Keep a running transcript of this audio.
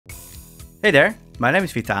Hey there, my name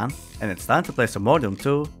is Vitaan, and it's time to play some more Doom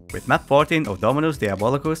 2 with map 14 of Dominus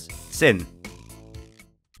Diabolicus, Sin.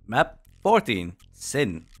 Map 14,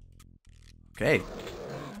 Sin. Okay.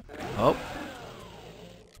 Oh.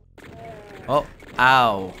 Oh,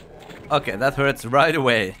 ow. Okay, that hurts right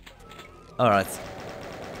away. Alright.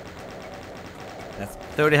 That's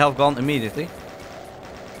 30 health gone immediately.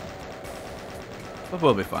 But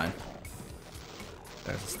we'll be fine.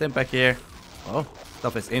 There's a stim back here. Oh,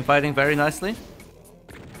 stuff is infighting very nicely.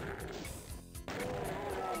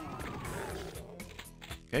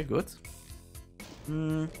 Okay, good.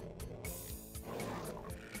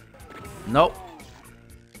 No.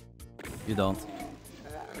 You don't.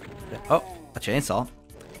 Oh, a chainsaw.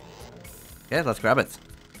 Okay, let's grab it.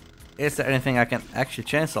 Is there anything I can actually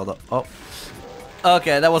chainsaw though? Oh.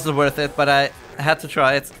 Okay, that wasn't worth it, but I had to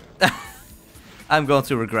try it. I'm going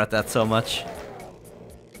to regret that so much.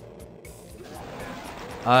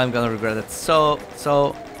 I'm gonna regret it so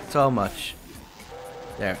much.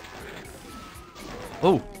 There.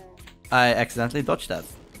 Oh, I accidentally dodged that.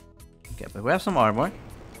 Okay, but we have some armor.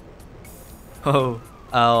 Oh,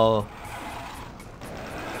 ow.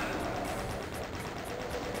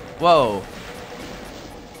 Whoa.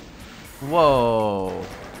 Whoa.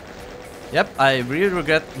 Yep, I really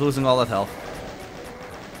regret losing all that health.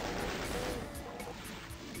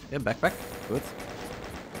 Yeah, backpack. Good.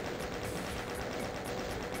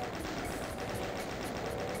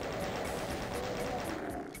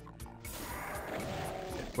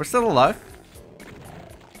 We're still alive.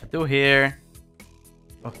 I do hear...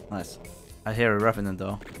 Oh, nice. I hear a revenant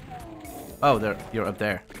though. Oh, there, you're up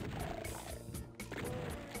there.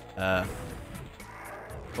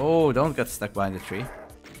 Oh, don't get stuck behind the tree.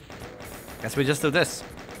 Guess we just do this.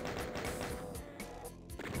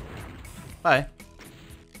 Bye.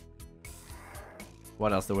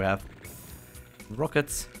 What else do we have?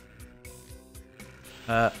 Rockets.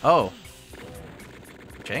 Oh.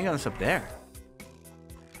 Chain gun is up there.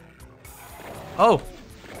 Oh!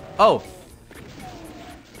 Oh!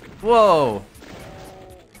 Whoa!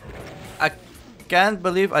 I can't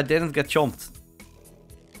believe I didn't get chomped.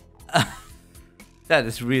 That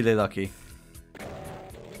is really lucky.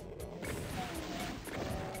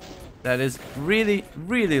 That is really,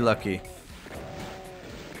 really lucky.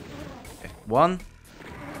 Okay. 1,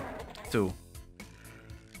 2.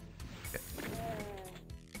 Okay.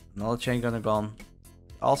 Another chain gunner gone.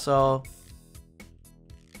 Also...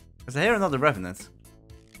 Because I hear another revenant.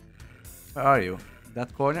 Where are you?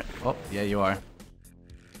 That corner? Oh, yeah, you are.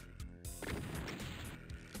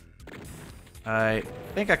 I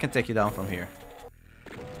think I can take you down from here.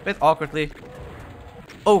 A bit awkwardly.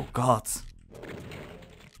 Oh, God.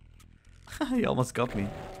 He almost got me.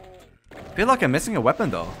 I feel like I'm missing a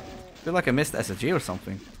weapon, though. I feel like I missed SSG or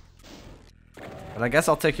something. But I guess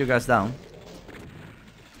I'll take you guys down.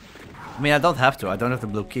 I mean, I don't have to. I don't have the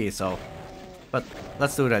blue key, so... But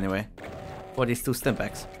let's do it anyway. For these 2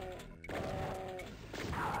 stimpaks.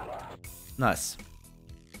 Nice.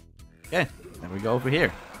 Okay, then we go over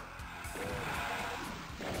here.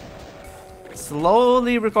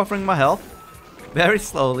 Slowly recovering my health. Very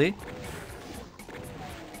slowly.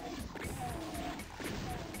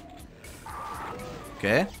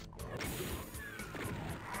 Okay.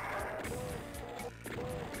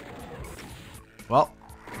 Well,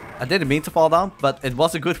 I didn't mean to fall down, but it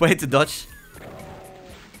was a good way to dodge.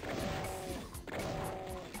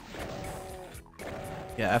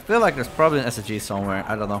 Yeah, I feel like there's probably an SSG somewhere.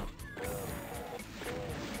 I don't know.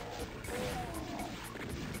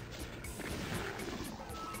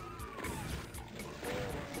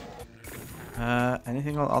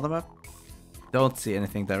 Anything on the other map? Don't see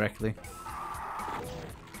anything directly.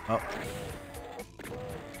 Oh.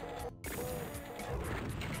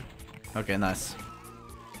 Okay, nice.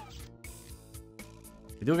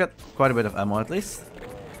 We do get quite a bit of ammo at least.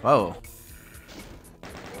 Whoa.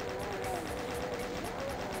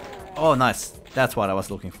 Oh, nice. That's what I was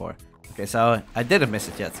looking for. Okay, so I didn't miss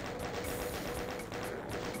it yet.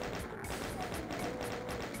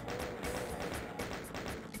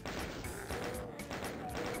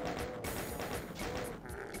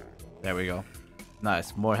 There we go.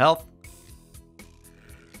 Nice. More health.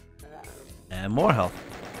 And more health.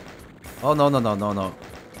 Oh, no, no, no, no, no.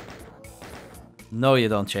 No, you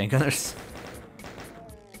don't, chain gunners.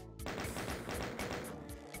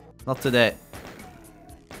 Not today.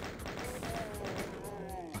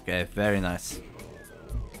 Okay, very nice.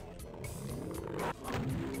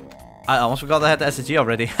 I almost forgot I had the SSG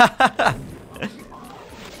already.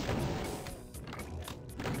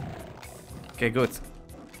 Okay, good.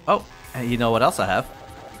 Oh, and you know what else I have?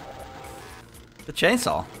 The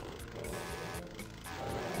chainsaw.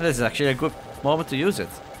 This is actually a good moment to use it.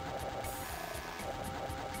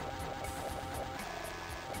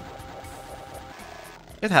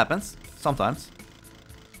 It happens. Sometimes.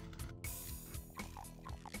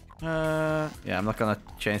 Yeah, I'm not gonna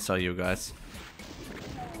chainsaw you guys.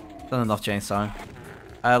 Done enough chainsawing.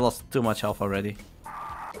 I lost too much health already.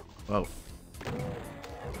 Whoa.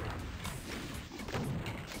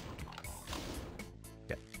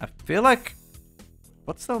 Yeah, I feel like...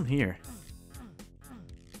 What's down here?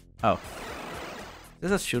 Oh.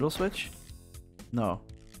 Is this a shoodle switch? No.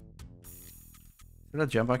 Is that a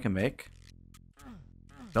jump I can make?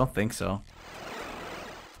 Don't think so.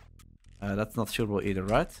 That's not shootable either,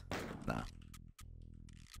 right? No.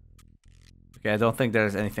 Okay, I don't think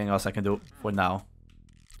there's anything else I can do for now.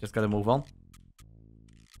 Just gotta move on.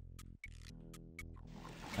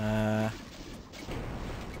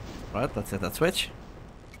 Right, let's hit that switch.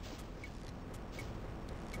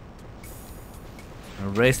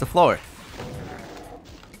 And raise the floor.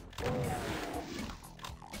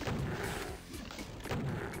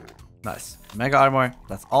 Nice. Mega armor.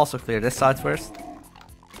 Let's also clear this side first.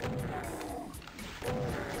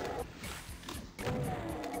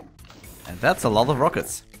 And that's a lot of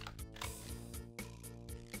rockets.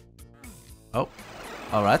 Oh.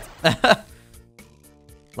 Alright.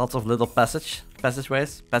 Lots of little passages.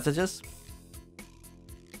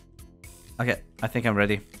 Okay, I think I'm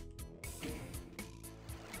ready.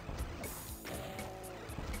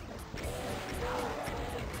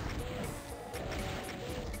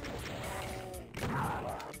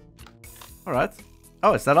 Alright.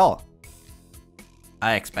 Oh, is that all?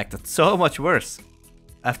 I expected so much worse.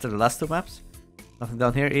 After the last two maps. Nothing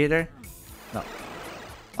down here either. No.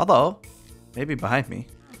 Although, maybe behind me.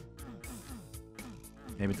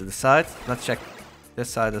 Maybe to the side. Let's check this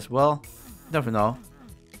side as well. Never know.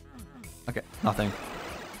 Okay, nothing.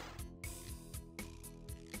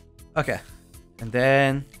 Okay. And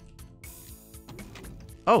then...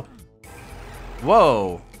 Oh!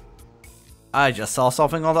 Whoa! I just saw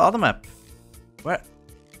something on the other map. Where?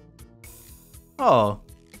 Oh.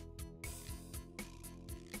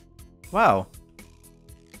 Wow.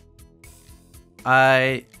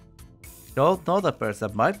 I don't know that person.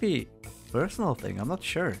 That might be a personal thing. I'm not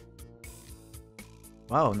sure.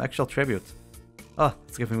 Wow, an actual tribute. Oh,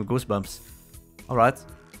 it's giving me goosebumps. Alright.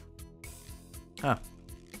 Huh.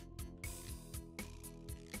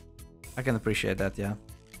 I can appreciate that, yeah.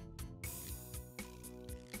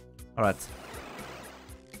 Alright.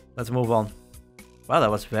 Let's move on. Wow, that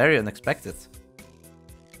was very unexpected.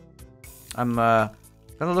 I'm gonna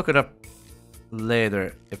look it up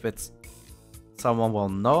later if it's someone well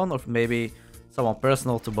known or maybe someone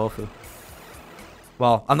personal to both of you.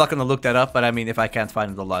 Well, I'm not gonna look that up, but I mean, if I can't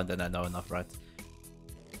find it online, then I know enough, right?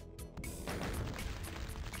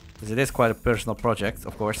 Because it is quite a personal project,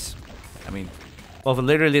 of course. I mean, well, we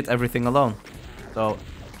literally did everything alone. So...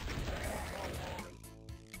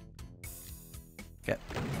 Okay.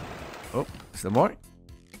 Oh, is there more?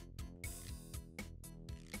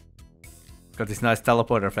 Got these nice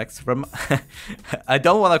teleporter effects from... I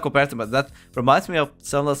don't want to compare them, but that reminds me of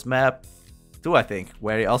Sunless Map 2, I think,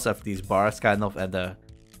 where you also have these bars, kind of, and the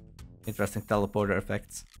interesting teleporter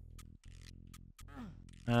effects.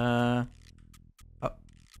 Oh,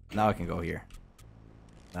 now I can go here.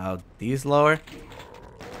 Now these lower.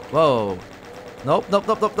 Whoa! Nope, nope,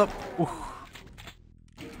 nope, nope, nope. Oof.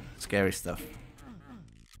 Scary stuff.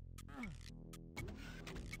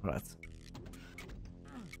 Right.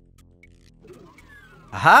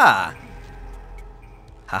 Aha!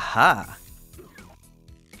 Haha!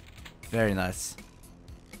 Very nice.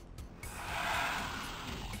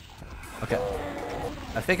 Okay.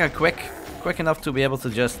 I think I'm quick enough to be able to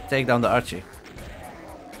just take down the Archie.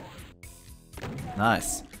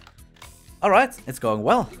 Nice. Alright, it's going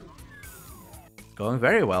well. Going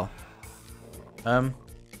very well. Oh.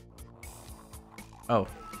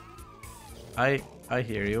 I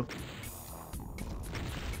hear you.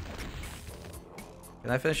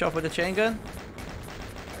 Can I finish off with the chain gun?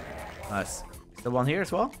 Nice. Is there one here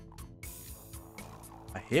as well?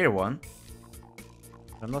 I hear one.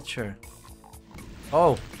 I'm not sure.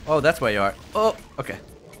 Oh, oh, that's where you are. Oh, okay.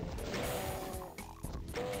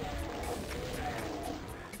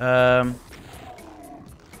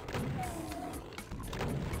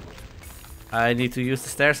 I need to use the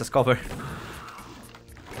stairs as cover.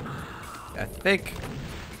 I think.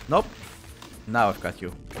 Nope. Now I've got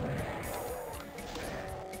you.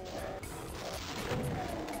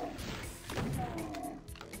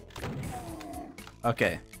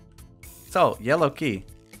 Okay. So, yellow key.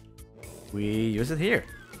 We use it here.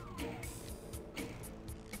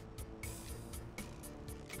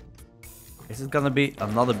 Is it gonna be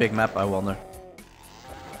another big map, I wonder?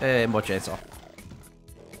 Hey, more chainsaw.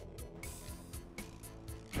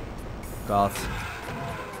 God.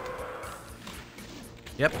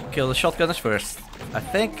 Yep, kill the shotgunners first. I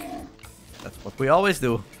think that's what we always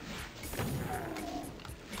do.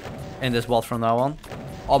 In this WAD from now on.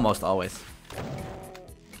 Almost always.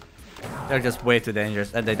 They're just way too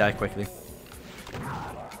dangerous and they die quickly.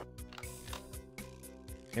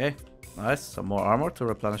 Okay, nice. Some more armor to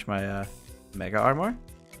replenish my mega armor.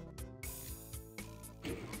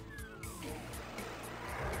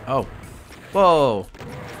 Oh. Whoa.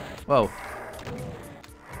 Whoa.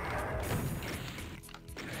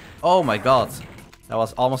 Oh my god. That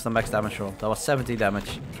was almost a max damage roll. That was 70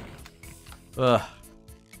 damage. Ugh.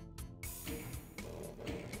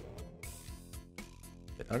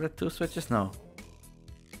 Are there 2 switches? No.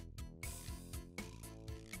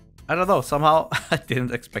 I don't know. Somehow I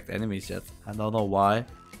didn't expect enemies yet. I don't know why.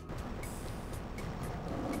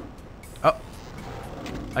 Oh.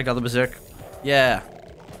 I got a berserk. Yeah.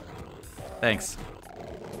 Thanks.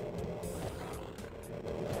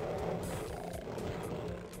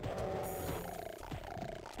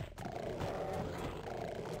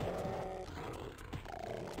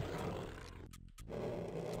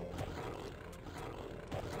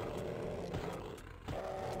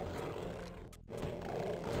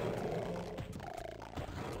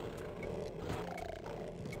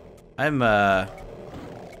 I'm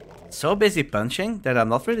so busy punching that I'm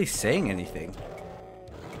not really saying anything.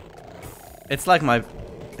 It's like I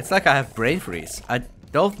have brain freeze. I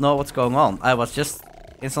don't know what's going on. I was just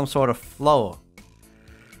in some sort of flow.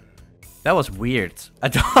 That was weird. I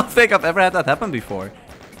don't think I've ever had that happen before.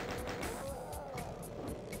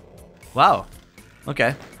 Wow.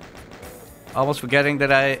 Okay. Almost forgetting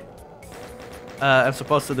that I am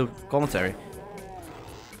supposed to do commentary.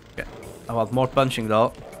 Okay. I want more punching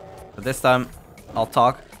though. But this time I'll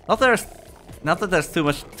talk. Not that there's too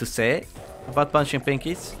much to say about punching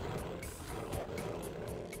pinkies.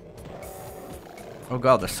 Oh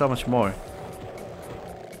god, there's so much more.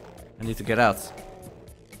 I need to get out.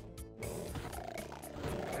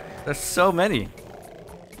 There's so many.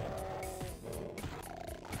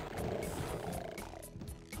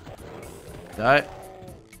 Die.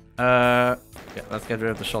 Yeah, let's get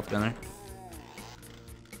rid of the shotgunner.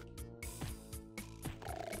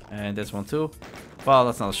 And this one too. Well,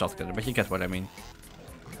 that's not a shotgunner, but you get what I mean.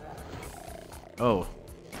 Oh.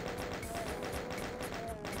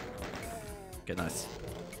 Okay, nice.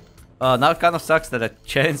 Now it kind of sucks that I have to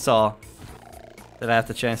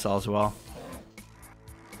chainsaw as well.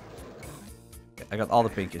 Okay, I got all the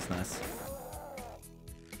pinkies, nice.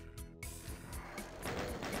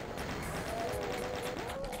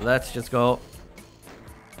 Let's just go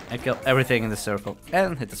and kill everything in the circle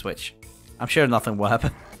and hit the switch. I'm sure nothing will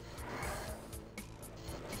happen.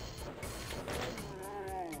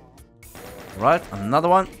 Right, another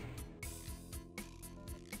one.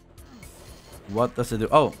 What does it do?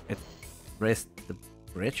 Oh, it raised the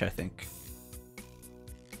bridge, I think.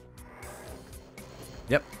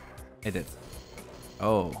 Yep, it did.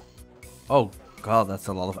 Oh. Oh god, that's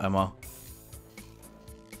a lot of ammo.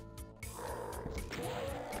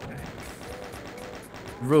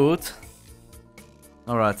 Rude.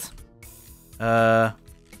 Alright.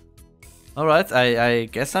 Alright, I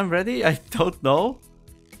guess I'm ready. I don't know.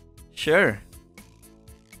 Sure.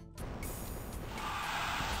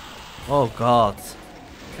 Oh god.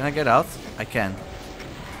 Can I get out? I can.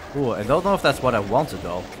 Ooh, I don't know if that's what I wanted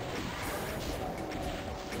though.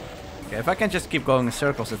 Okay, if I can just keep going in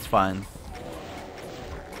circles, it's fine.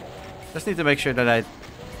 Just need to make sure that I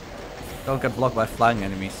don't get blocked by flying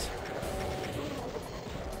enemies.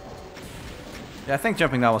 Yeah, I think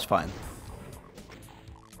jumping now was fine.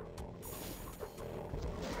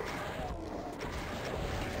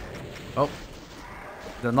 Oh.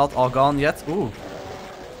 They're not all gone yet. Ooh.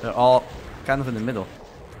 They're all kind of in the middle.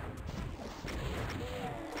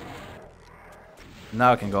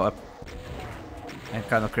 Now I can go up. And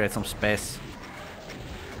kind of create some space.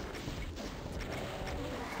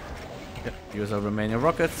 Yep, use our remaining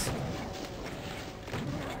rockets.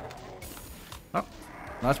 Oh.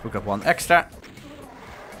 Nice, pick up one extra.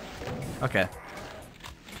 Okay.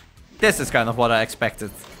 This is kind of what I expected.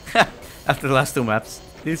 After the last 2 maps.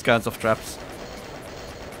 These kinds of traps.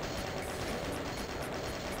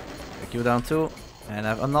 Take you down too. And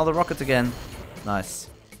have another rocket again. Nice.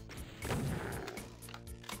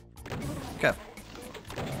 Okay.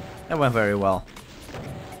 That went very well.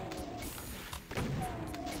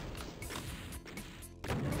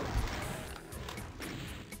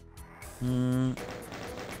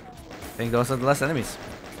 I think those are the last enemies.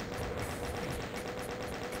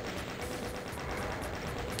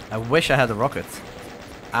 I wish I had a rocket.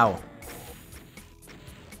 Ow.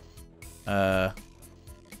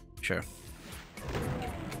 Sure.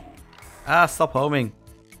 Ah, stop homing.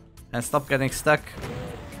 And stop getting stuck.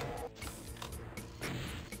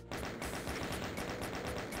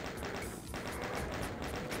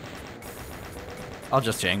 I'll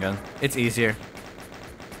just chain gun. It's easier.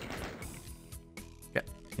 Okay,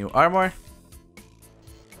 new armor.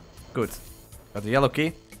 Good. Got the yellow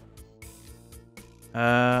key.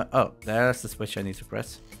 Oh, there's the switch I need to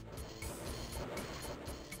press.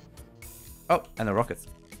 Oh, and a rocket.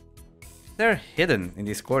 They're hidden in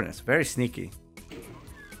these corners. Very sneaky.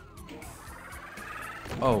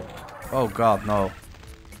 Oh. Oh god, no.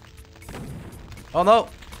 Oh no!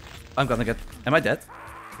 I'm gonna get... Am I dead?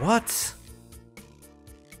 What?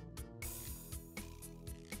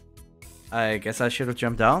 I guess I should have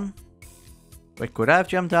jumped down. Wait, could I have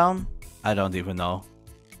jumped down? I don't even know.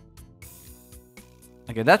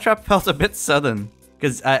 Okay, that trap felt a bit sudden.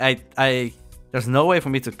 Because there's no way for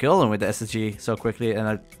me to kill him with the SSG so quickly, and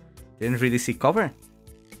I didn't really see cover.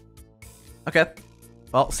 Okay,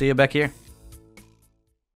 well, see you back here.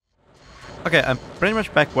 Okay, I'm pretty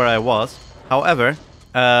much back where I was. However,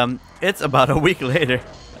 it's about a week later.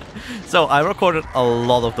 So I recorded a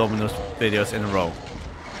lot of Dominus videos in a row.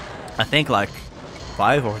 I think like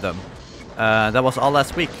 5 of them. That was all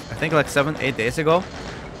last week. I think like 7-8 days ago.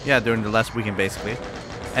 Yeah, during the last weekend basically.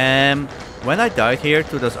 And when I died here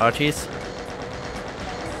to those Archies,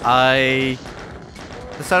 I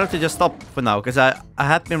decided to just stop for now. Because I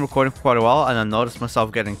had been recording for quite a while and I noticed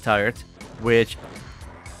myself getting tired. Which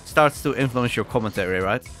starts to influence your commentary,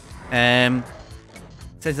 right? And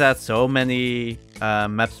since I had so many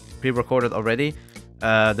maps pre-recorded already,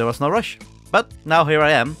 there was no rush. But now here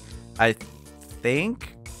I am. I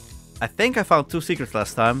think I found 2 secrets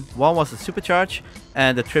last time. One was a supercharge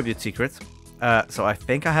and a tribute secret. So I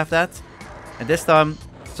think I have that. And this time,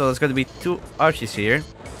 so there's going to be 2 Archies here.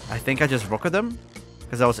 I think I just rocket them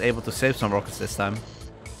because I was able to save some rockets this time.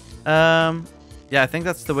 Yeah, I think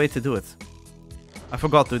that's the way to do it. I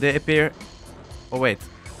forgot, do they appear? Oh wait,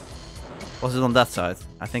 was it on that side?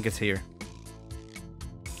 I think it's here.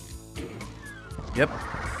 Yep.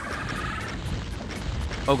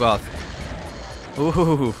 Oh god.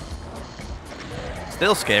 Ooh.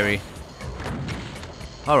 Still scary.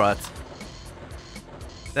 Alright.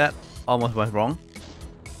 That almost went wrong.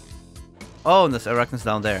 Oh, and there's arachnids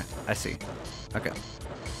down there. I see. Okay.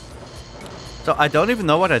 So I don't even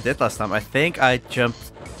know what I did last time. I think I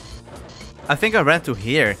ran to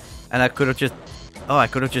here and I could have just... Oh, I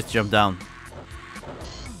could have just jumped down.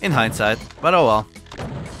 In hindsight. But oh well.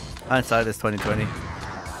 Hindsight is 2020.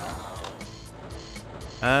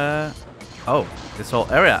 Oh, this whole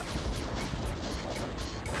area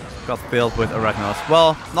got filled with arachnids.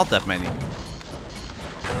 Well, not that many.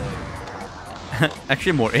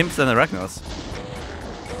 Actually more imps than arachnids.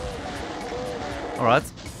 Alright.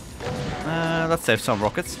 Let's save some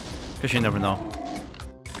rockets. Because you never know.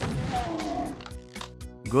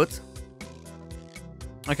 Good.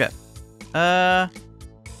 Okay.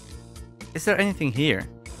 Is there anything here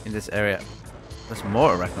in this area? There's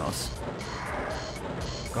more arachnids.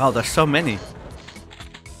 Wow, there's so many.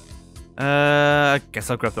 I guess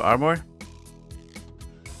I'll grab the armor.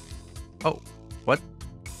 Oh, what?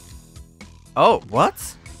 Oh,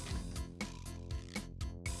 what?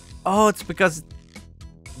 Oh, it's because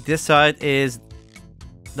this side is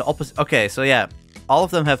the opposite. Okay, so yeah, all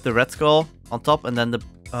of them have the red skull on top, and then the...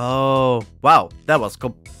 Oh, wow, that was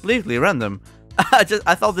completely random.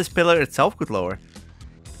 I thought this pillar itself could lower.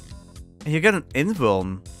 And you get an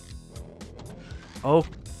invuln.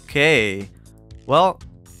 Okay. Well,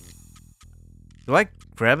 do I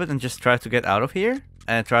grab it and just try to get out of here?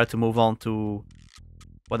 And try to move on to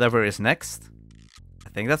whatever is next? I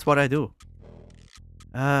think that's what I do.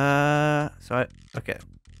 Okay,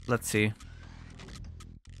 let's see.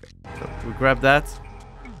 So we grab that.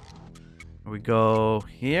 We go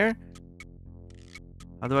here.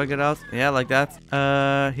 How do I get out? Yeah, like that.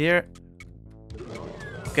 Here.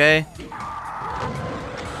 Okay.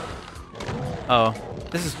 Oh,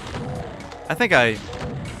 this is... I think I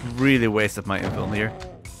really wasted my invuln here.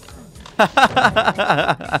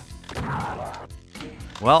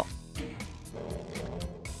 Well,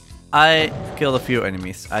 I killed a few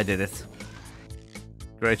enemies. I did it.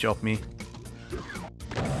 Great job, me.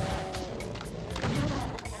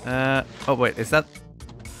 Oh wait, is that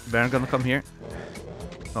Baron gonna come here?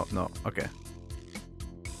 Oh no, okay.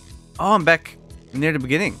 Oh, I'm back near the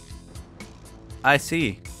beginning. I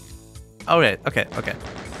see. Alright, okay.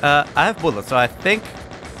 I have bullets, so I think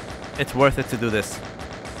it's worth it to do this.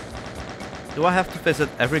 Do I have to visit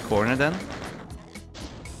every corner then?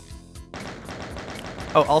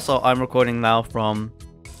 Oh, also, I'm recording now from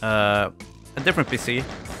a different PC.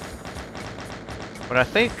 But I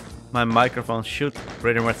think my microphone should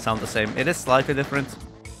pretty much sound the same. It is slightly different.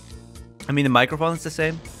 I mean, the microphone is the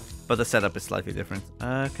same, but the setup is slightly different.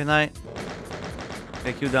 Can I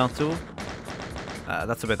take you down too?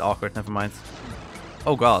 That's a bit awkward, never mind.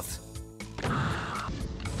 Oh god.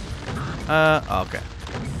 Okay.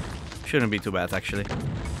 Shouldn't be too bad, actually.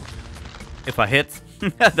 If I hit,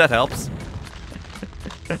 that helps.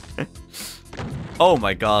 Oh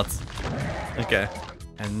my god. Okay.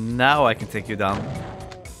 And now I can take you down.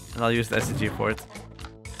 And I'll use the SCG for it.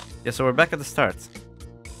 Yeah, so we're back at the start.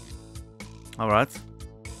 Alright.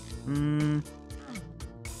 Is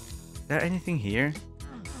there anything here?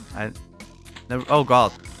 I never... Oh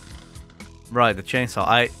god. Right, the chainsaw.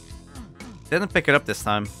 I didn't pick it up this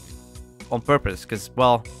time. On purpose, because,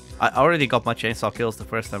 well, I already got my chainsaw kills the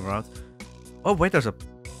first time around. Oh wait, there's a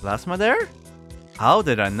plasma there? How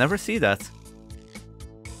did I never see that?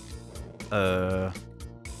 It's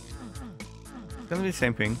gonna be the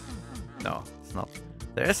same thing. No, it's not.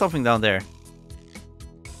 There is something down there.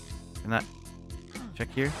 Can I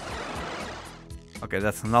check here? Okay,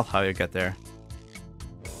 that's not how you get there.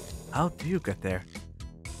 How do you get there?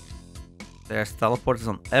 There's teleporters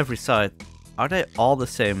on every side. Are they all the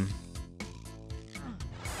same?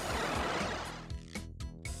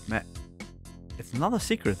 Man, it's not a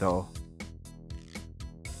secret though.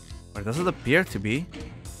 Or does it appear to be?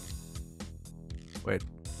 Wait.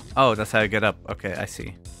 Oh, that's how you get up. Okay, I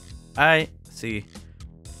see. I see.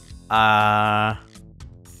 I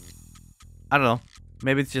don't know.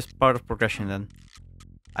 Maybe it's just part of progression then.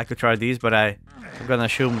 I could try these, but I'm gonna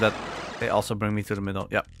assume that they also bring me to the middle.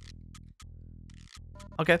 Yep.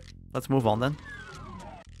 Okay, let's move on then.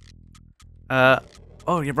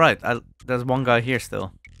 Oh, you're right. There's one guy here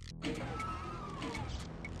still.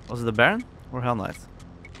 Was it the Baron or Hell Knight?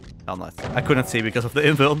 Hell Knight. I couldn't see because of the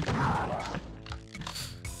invuln.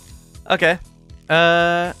 Okay.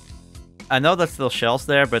 I know there's still shells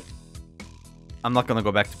there, but I'm not gonna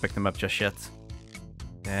go back to pick them up just yet.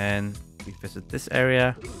 Then we visit this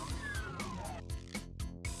area.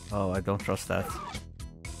 Oh, I don't trust that.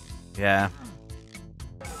 Yeah.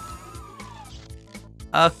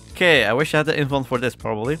 Okay, I wish I had the invuln for this,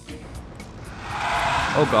 probably.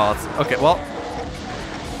 Oh god. Okay, well.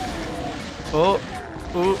 Oh.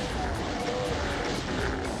 Ooh.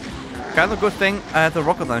 Kind of good thing I had the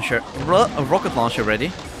rocket launcher, ready.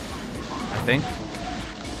 I think.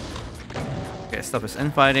 Okay, stuff is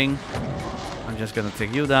infighting. I'm just gonna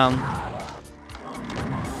take you down.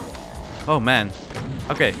 Oh man.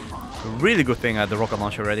 Okay. Really good thing I had the rocket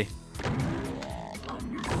launcher ready.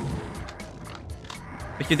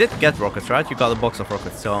 But you did get rockets, right? You got a box of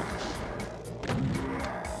rockets, so...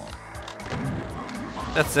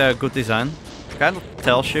 That's a good design. Kind of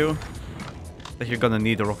tells you that you're gonna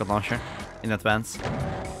need a rocket launcher in advance.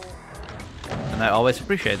 And I always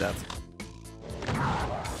appreciate that.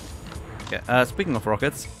 Okay, speaking of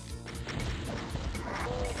rockets...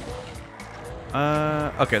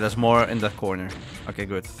 okay, there's more in that corner. Okay,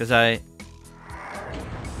 good. Because I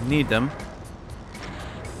need them.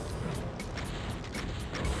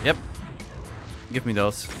 Yep. Give me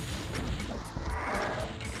those.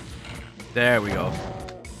 There we go.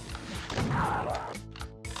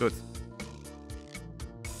 Good.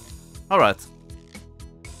 Alright.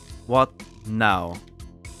 What now?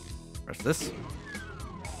 Press this.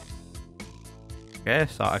 Okay,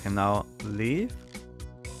 so I can now leave.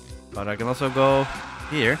 But I can also go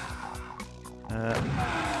here.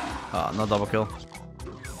 Oh, no double kill.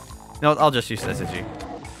 You know what, I'll just use the SSG.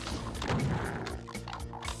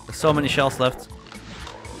 There's so many shells left.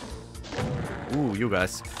 Ooh, you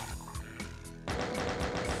guys.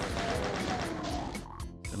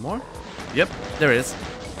 Is there more? Yep, there is.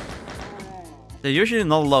 They're usually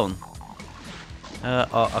not alone.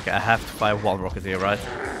 Oh, okay, I have to fire one rocket here, right?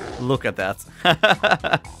 Look at that.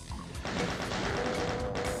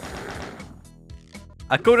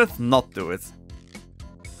 I couldn't not do it.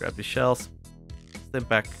 Grab these shells. Stim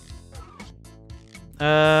pack.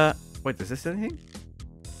 Wait, is this anything?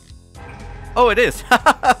 Oh, it is!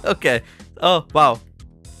 Okay. Oh, wow.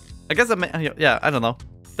 I guess that made... Yeah, I don't know.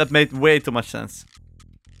 That made way too much sense.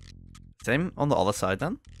 Same on the other side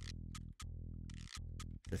then.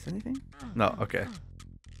 Is this anything? No, okay.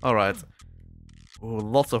 Alright. Ooh,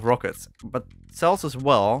 lots of rockets. But cells as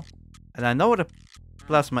well. And I know what a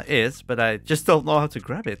plasma is, but I just don't know how to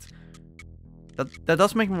grab it. That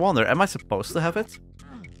does make me wonder, am I supposed to have it?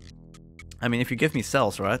 I mean, if you give me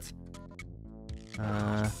cells, right?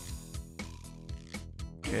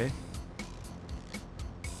 Okay.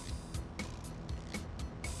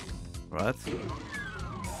 Right.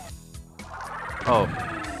 Oh,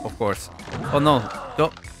 of course. Oh no,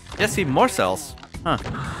 don't. Yes, see more cells. Huh.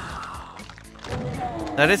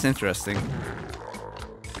 That is interesting.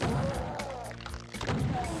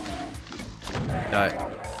 Die.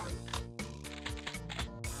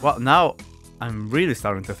 Well, now I'm really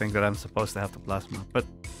starting to think that I'm supposed to have the plasma, but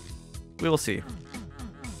we will see.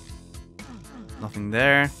 Nothing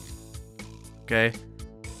there. Okay.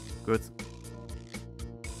 Good.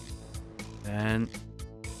 And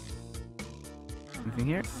anything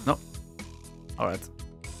here? No. Alright.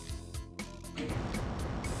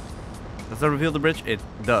 Does that reveal the bridge? It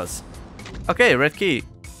does. Okay, red key.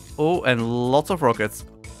 Oh, and lots of rockets.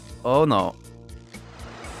 Oh no.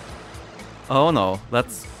 Oh no,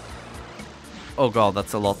 that's... Oh god,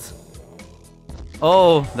 that's a lot.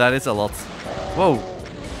 Oh, that is a lot. Whoa.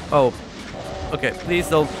 Oh. Okay, please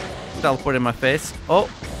don't teleport in my face. Oh.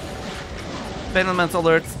 Pain element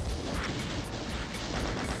alert.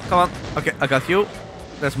 Come on. Okay, I got you.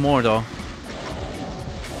 There's more though.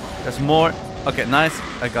 There's more. Okay, nice.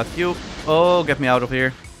 I got you. Oh, get me out of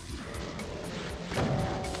here.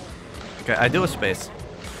 Okay, I do a space.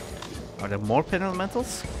 Are there more pain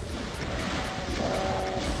elementals?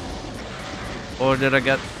 Or did I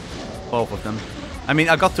get both of them? I mean,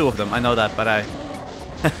 I got 2 of them. I know that, but I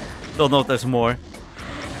don't know if there's more.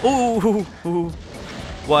 Ooh,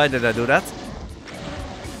 why did I do that?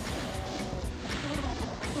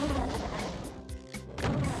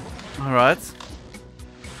 Alright.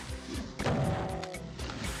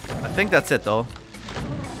 I think that's it though.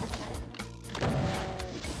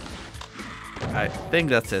 I think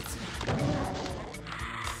that's it.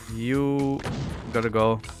 You gotta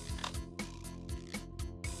go.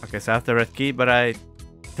 Okay, so I have the red key, but I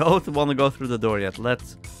don't want to go through the door yet.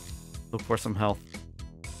 Let's look for some health.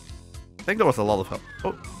 I think there was a lot of health.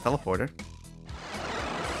 Oh, teleporter.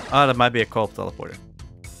 Ah, that might be a co-op teleporter.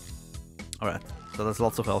 Alright, so there's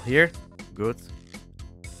lots of health here. Good.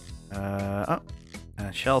 Oh,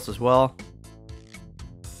 and shells as well.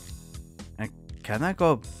 And can I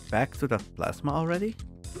go back to the plasma already?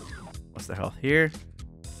 What's the health here?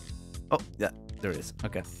 Oh, yeah, there is.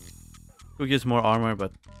 Okay. Could use more armor,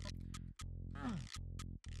 but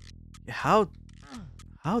how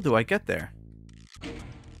do I get there?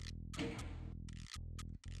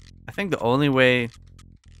 I think the only way to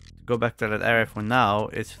go back to that area for now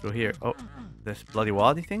is through here. Oh, this bloody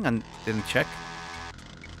waddy thing, and didn't check.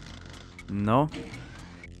 No,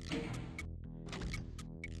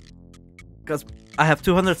 because I have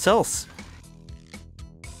 200 cells,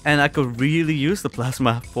 and I could really use the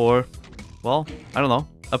plasma for, well, I don't know,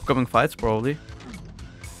 upcoming fights probably.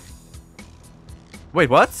 Wait,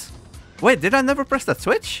 what? Wait, did I never press that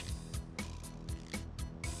switch?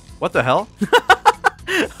 What the hell?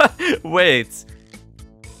 Wait.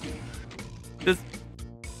 This...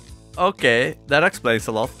 Okay, that explains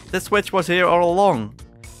a lot. This switch was here all along.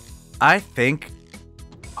 I think...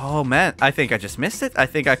 Oh man, I think I just missed it. I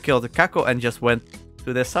think I killed the Kako and just went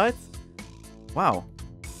to this side. Wow.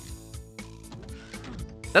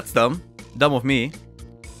 That's dumb. Dumb of me.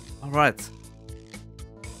 Alright.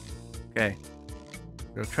 Okay.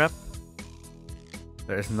 There's a trap.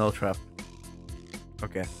 There is no trap.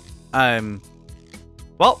 Okay.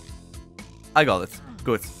 Well, I got it.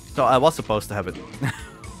 Good. So I was supposed to have it.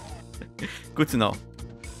 Good to know.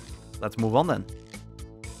 Let's move on then.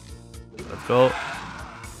 Let's go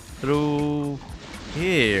through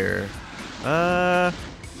here.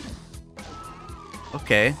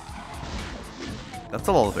 Okay. That's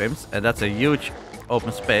a lot of rooms, and that's a huge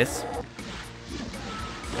open space.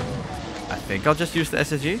 I think I'll just use the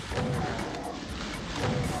SSG.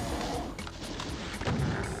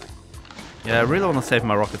 Yeah, I really want to save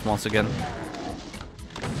my rockets once again.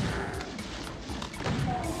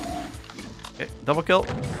 Okay, double kill.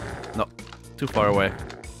 No, too far away.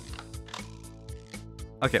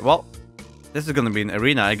 Okay, well, this is gonna be an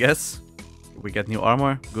arena, I guess. We get new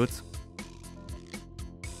armor, good.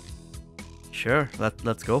 Sure,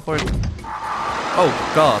 let's go for it.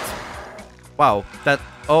 Oh god. Wow, that...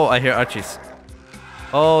 Oh, I hear Archies.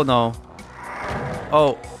 Oh no.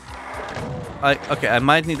 Oh. Okay, I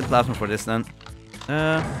might need the plasma for this then.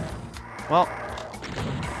 Well.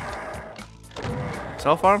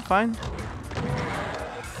 So far I'm fine.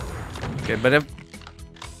 Okay, but if...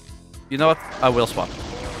 You know what? I will swap.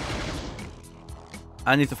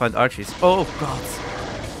 I need to find Archies. Oh god.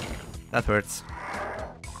 That hurts.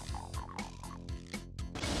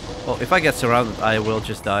 Oh, if I get surrounded, I will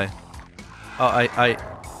just die. Oh, I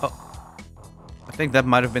think that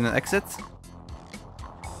might have been an exit.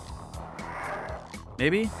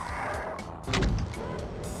 Maybe?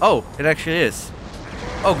 Oh, it actually is.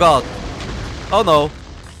 Oh god. Oh no.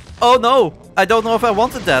 Oh no! I don't know if I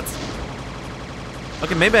wanted that.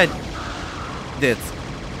 Okay, maybe I did.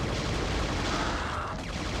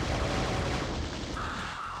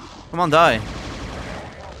 Come on, die.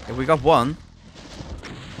 Okay, we got one.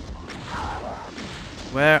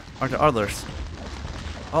 Where are the others?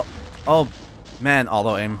 Oh, man,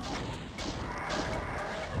 auto aim.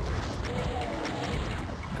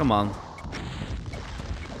 Come on.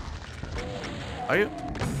 Are you?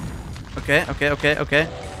 Okay.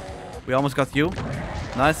 We almost got you.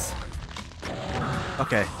 Nice.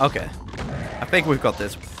 Okay. I think we've got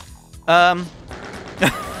this. That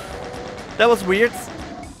was weird.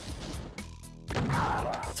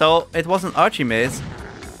 So, it was an Archie maze.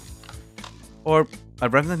 Or a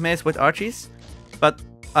Revenant maze with Archies. But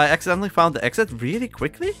I accidentally found the exit really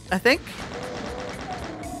quickly, I think.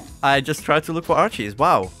 I just tried to look for Archies.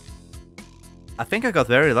 Wow. I think I got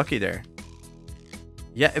very lucky there.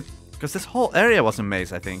 Yeah, because this whole area was a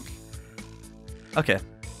maze, I think. Okay.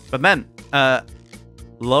 But man,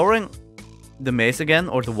 lowering the maze again,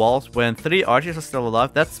 or the walls, when 3 Archies are still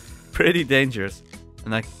alive, that's pretty dangerous.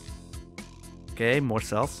 And I... Okay, more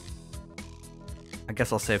cells. I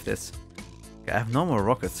guess I'll save this. Okay, I have no more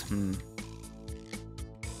rockets.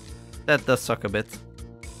 That does suck a bit.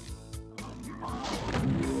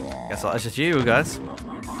 Guess I'll SSG you guys.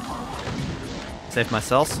 Save my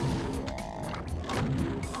cells.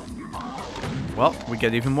 Well, we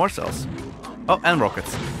get even more cells. Oh, and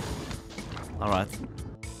rockets. Alright.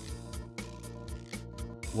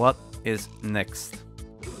 What is next?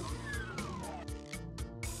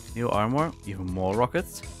 New armor, even more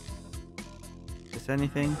rockets. Is there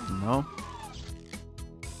anything? No.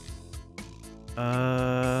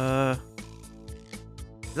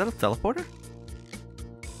 Is that a teleporter?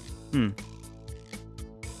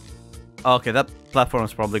 Okay, that platform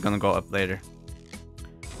is probably gonna go up later.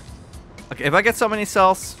 Okay, if I get so many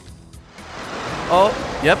cells... Oh,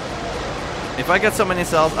 yep. If I get so many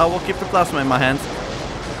cells, I will keep the plasma in my hand.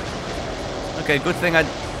 Okay, good thing I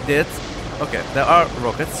did. Okay, there are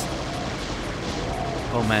rockets.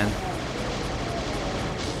 Oh man.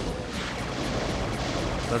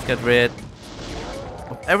 Let's get rid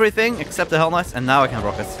of everything except the Hell Knights, and now I can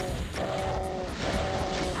rockets.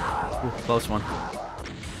 Ooh, close one.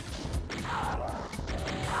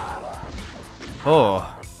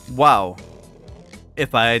 Oh, wow.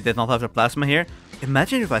 If I did not have the plasma here,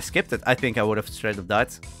 imagine if I skipped it. I think I would have straight up died.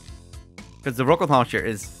 Because the rocket launcher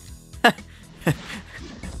is...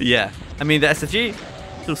 Yeah, I mean the SSG,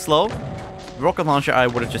 too slow. The rocket launcher, I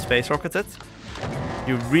would have just face rocketed.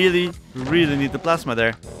 You really need the plasma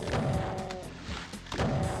there.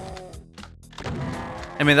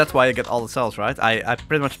 I mean, that's why you get all the cells, right? I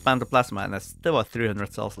pretty much spammed the plasma and I still have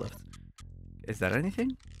 300 cells left. Is that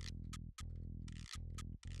anything?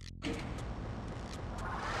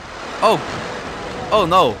 Oh! Oh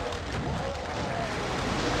no!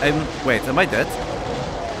 Wait, am I dead?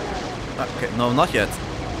 Okay, no, not yet.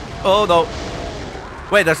 Oh no!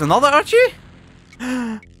 Wait, there's another Archie?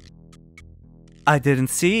 I didn't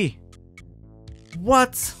see.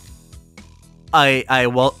 What? I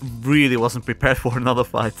really wasn't prepared for another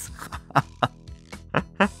fight.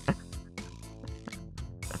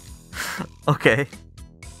 Okay.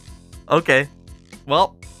 Okay.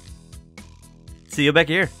 Well, see you back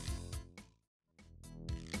here.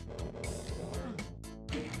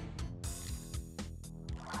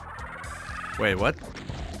 Wait, what?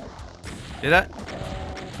 Did I?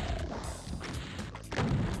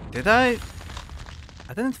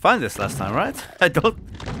 I didn't find this last time, right? I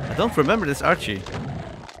don't remember this Archie.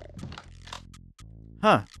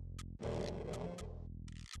 Huh.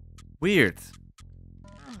 Weird.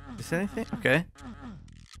 Is there anything? Okay.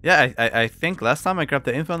 Yeah, I think last time I grabbed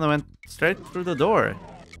the info and I went straight through the door.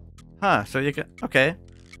 Huh, so you can... Okay.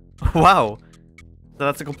 Wow. So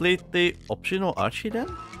that's a completely optional Archie then?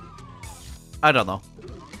 I don't know.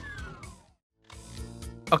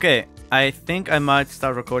 Okay, I think I might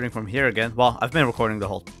start recording from here again. Well, I've been recording the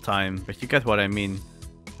whole time, but you get what I mean.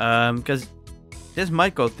 Because this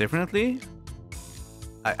might go differently.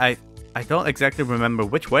 I don't exactly remember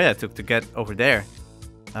which way I took to get over there.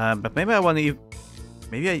 But maybe I want to...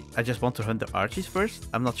 Maybe I just want to hunt the Archies first?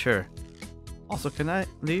 I'm not sure. Also, can I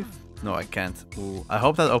leave? No, I can't. Ooh, I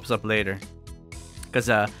hope that opens up later. Because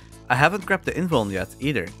I haven't grabbed the invuln yet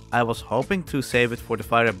either. I was hoping to save it for the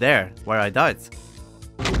fight up there, where I died.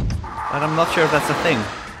 But I'm not sure if that's a thing.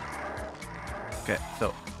 Okay,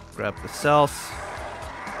 so grab the cells.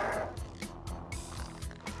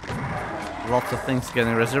 Lots of things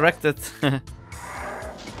getting resurrected.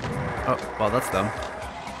 Oh, well, that's dumb.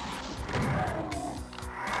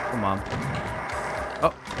 Come on.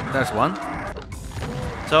 Oh, there's one.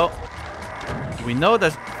 So, We know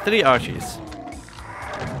there's 3 Archies.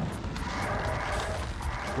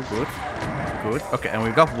 Oh, good. Good. Okay, and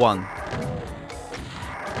we've got 1.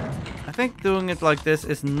 I think doing it like this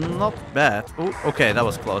is not bad. Ooh, okay, that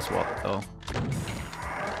was close one though.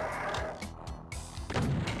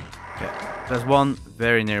 Okay, there's 1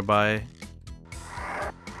 very nearby.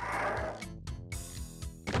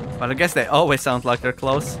 But I guess they always sound like they're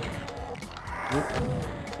close.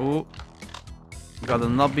 Ooh. Ooh. Gotta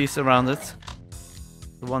not be surrounded.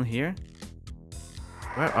 The 1 here.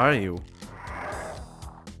 Where are you?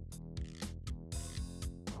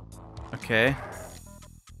 Okay.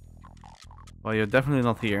 Well, you're definitely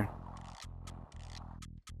not here.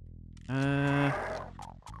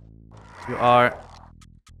 You are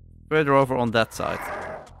further over on that side.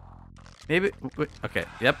 Maybe... Okay,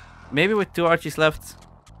 yep. Maybe with 2 Archies left.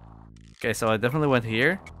 Okay, so I definitely went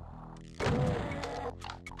here.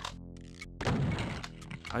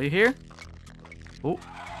 Are you here? Oh.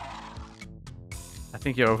 I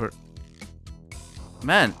think you're over...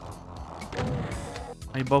 Man!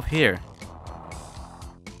 Are you both here?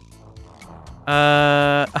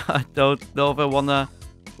 I don't know if I wanna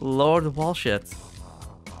lower the wall yet.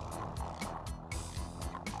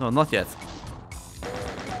 No, not yet.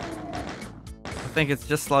 I think it's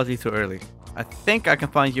just slightly too early. I think I can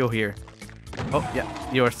find you here. Oh, yeah.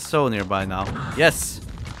 You are so nearby now. Yes!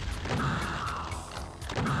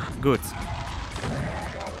 Good.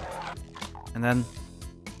 And then...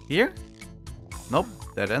 Here? Nope.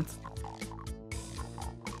 Dead end.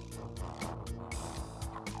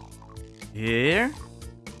 Here?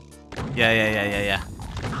 Yeah.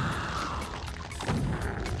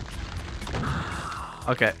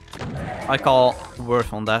 Okay. I call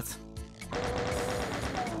worth on that.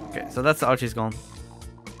 Okay, so that's the Archie's gone.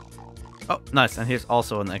 Oh, nice. And here's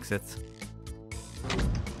also an exit.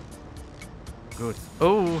 Good.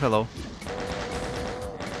 Oh, hello.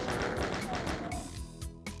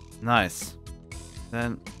 Nice.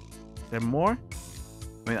 Then, is there more?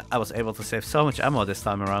 I mean, I was able to save so much ammo this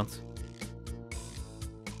time around.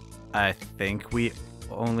 I think we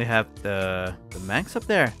only have the Manx up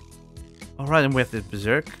there. Alright, and we have the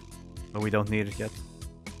Berserk. But we don't need it yet.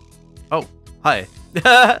 Oh, hi.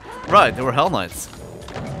 Right, they were Hell Knights.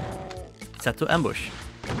 Set to ambush.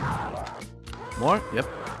 More? Yep.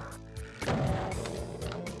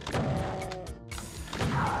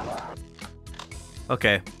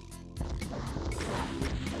 Okay.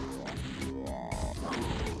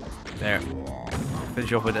 There.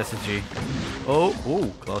 Finish off with SSG. Oh, ooh,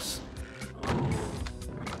 close.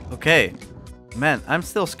 Okay. Man, I'm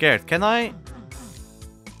still scared. Can I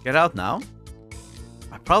get out now?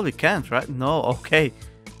 I probably can't, right? No, okay.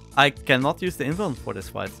 I cannot use the invuln for this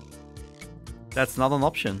fight. That's not an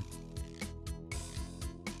option.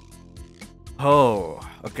 Oh,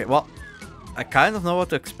 okay. Well, I kind of know what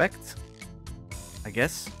to expect, I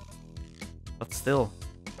guess. But still.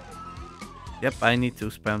 Yep, I need to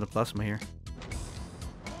spam the plasma here.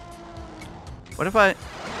 What if I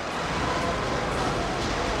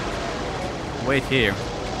wait here?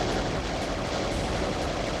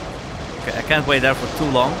 Okay, I can't wait there for too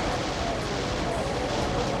long.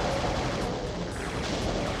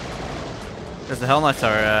 Because the Hell Knights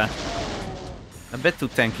are a bit too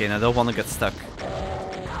tanky and I don't want to get stuck.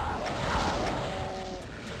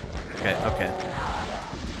 Okay, okay.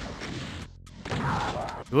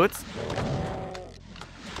 Good.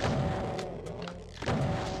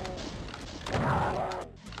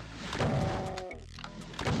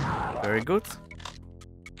 Very good.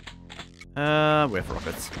 We have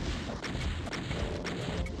rockets.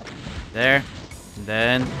 There.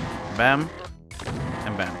 Then bam.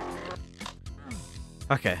 And bam.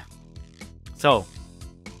 Okay. So.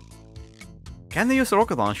 Can they use the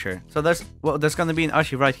rocket launcher? So there's gonna be an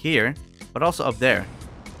Archie right here, but also up there.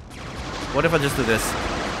 What if I just do this?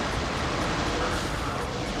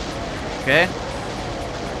 Okay.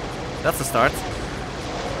 That's a start.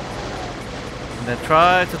 And then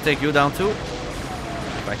try to take you down too.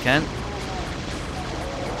 If I can.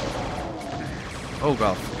 Oh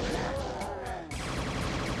god.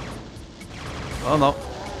 Oh no.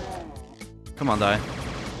 Come on, die.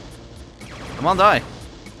 Come on, die.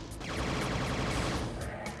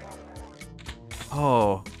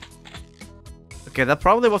 Oh. Okay, that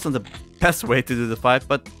probably wasn't the best way to do the fight,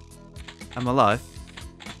 but I'm alive.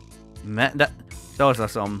 Man, those are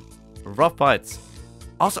some rough fights.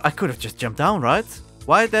 Also, I could have just jumped down, right?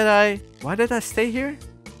 Why did I stay here?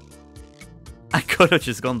 I could have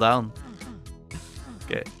just gone down.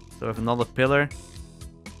 Okay, so I have another pillar.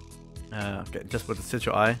 Okay, just put the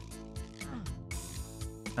Sigil Eye.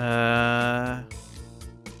 I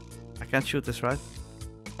can't shoot this, right?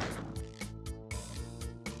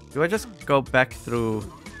 Do I just go back through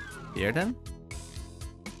here then?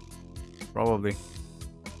 Probably.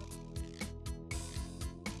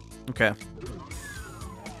 Okay.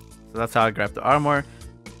 So that's how I grab the armor.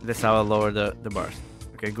 This is how I lower the bars.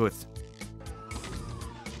 Okay, good.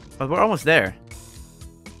 But we're almost there.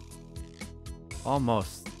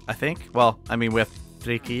 Almost, I think. Well, I mean, we have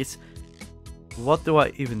 3 keys. What do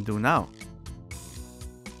I even do now?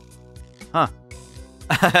 Huh.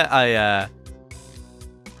 I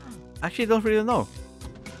actually don't really know.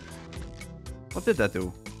 What did that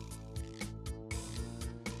do?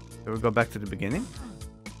 Do we go back to the beginning?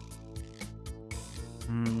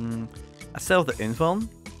 I still have the invuln.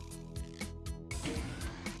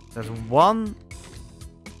 There's one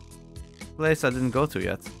place I didn't go to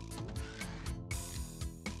yet.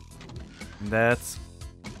 And that's...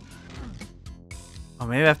 Oh,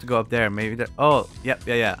 maybe I have to go up there. Maybe there... Oh, yeah.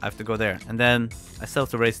 I have to go there. And then I still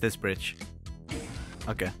have to raise this bridge.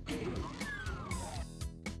 Okay.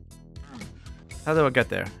 How do I get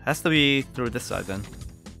there? Has to be through this side then.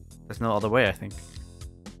 There's no other way, I think.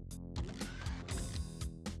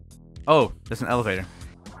 Oh, there's an elevator.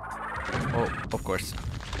 Oh, of course.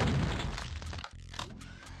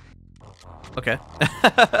 Okay.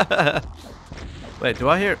 Wait, do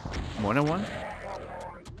I hear more than one?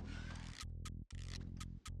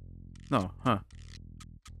 No, huh.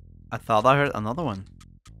 I thought I heard another one.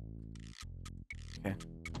 Okay.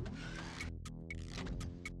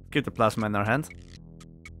 Keep the plasma in our hand.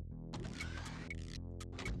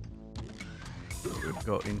 We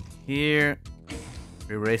go in here.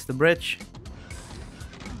 We raise the bridge.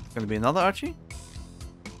 Gonna be another Archie?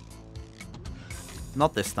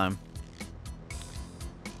 Not this time.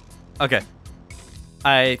 Okay.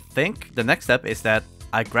 I think the next step is that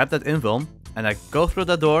I grab that invuln and I go through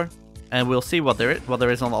the door and we'll see what there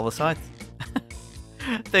is on the other side.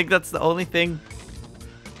 I think that's the only thing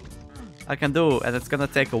I can do, and it's gonna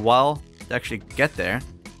take a while to actually get there.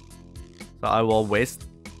 So I will waste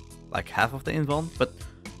like half of the invuln, but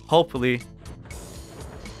hopefully...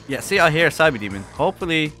 Yeah, see, I hear a Cyber Demon.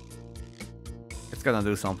 Hopefully it's gonna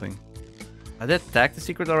do something. I did tag the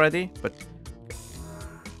secret already, but...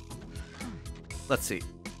 Let's see.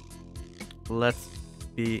 Let's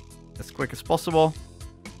be as quick as possible.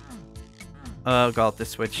 Oh god, this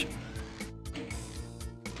switch.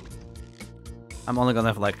 I'm only gonna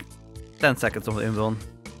have like 10 seconds of the invuln,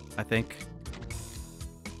 I think.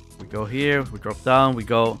 We go here, we drop down, we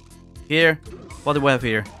go here. What do we have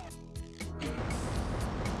here?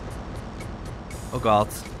 Oh god.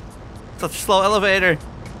 Such a slow elevator.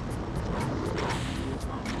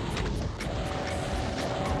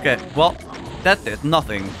 Okay, well, that did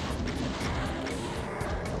nothing.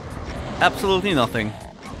 Absolutely nothing.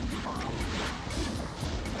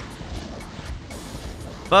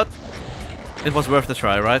 But it was worth the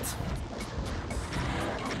try, right?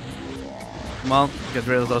 Come on, get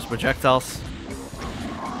rid of those projectiles.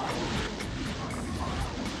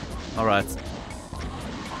 Alright.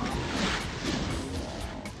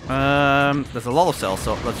 There's a lot of cells,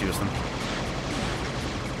 so let's use them.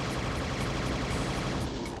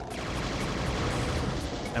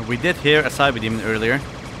 And we did hear a Cyber Demon earlier.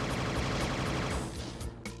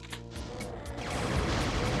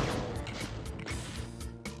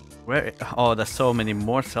 Where? Oh, there's so many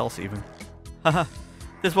more cells even. Haha.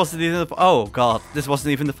 This wasn't even the... Oh god, this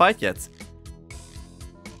wasn't even the fight yet.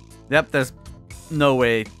 Yep, there's no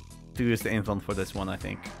way to use the invuln for this one, I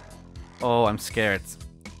think. Oh, I'm scared.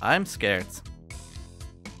 I'm scared.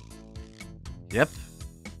 Yep.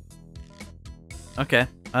 Okay.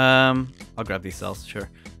 I'll grab these cells, sure.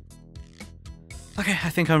 Okay, I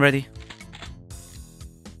think I'm ready.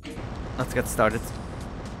 Let's get started.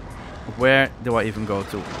 Where do I even go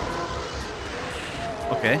to?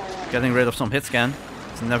 Okay, getting rid of some hit scan.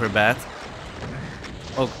 It's never bad.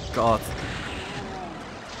 Oh god.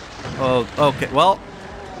 Oh, okay, well,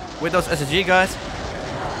 with those SSG guys.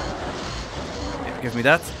 Give me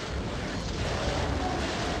that.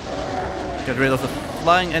 Get rid of the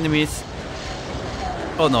flying enemies.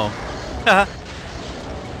 Oh no.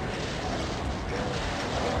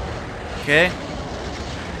 Okay.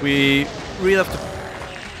 We really have to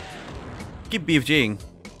keep BFGing.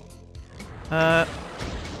 Okay,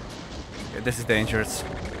 this is dangerous.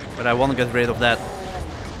 But I want to get rid of that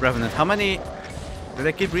Revenant. How many... Do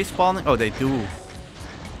they keep respawning? Oh, they do.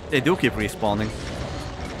 They do keep respawning.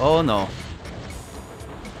 Oh no.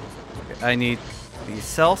 Okay, I need these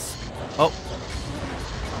cells. Oh.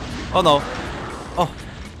 Oh no. Oh.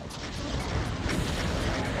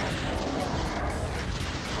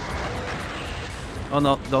 Oh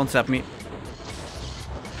no, don't zap me.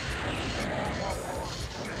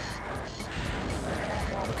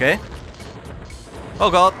 Okay. Oh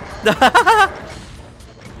god.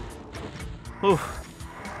 Whew.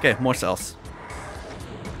 Okay, more cells.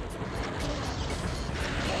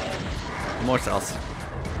 More cells.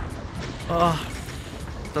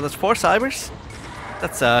 So that's 4 cybers.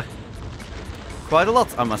 That's quite a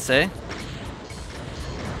lot, I must say.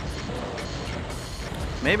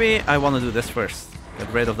 Maybe I want to do this first.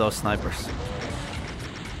 Get rid of those snipers.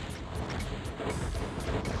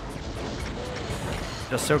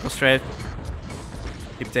 Just circle straight.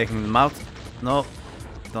 Keep taking them out. No,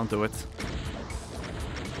 don't do it.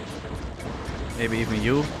 Maybe even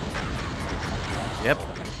you. Yep.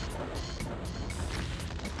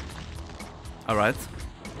 Alright.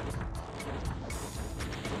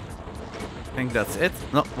 I think that's it.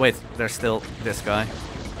 No, wait, there's still this guy.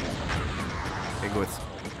 Okay, good.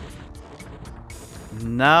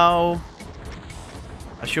 Now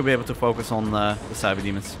I should be able to focus on the cyber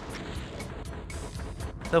demons.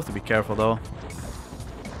 Still have to be careful though.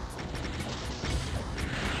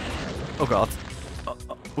 Oh god.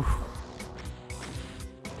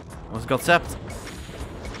 Almost got zapped.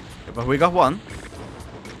 Okay, but we got one.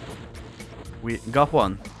 We got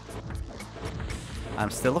one.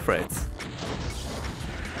 I'm still afraid.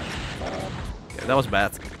 Okay, that was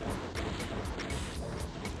bad.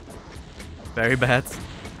 Very bad.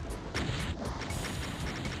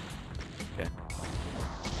 Okay.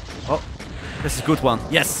 Oh, this is a good one.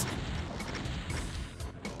 Yes!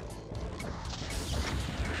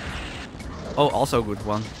 Oh, also a good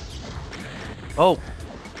one. Oh!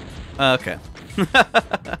 Okay.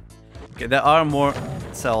 Okay, there are more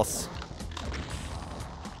cells.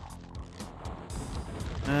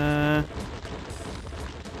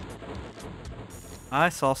 I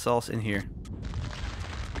saw cells in here.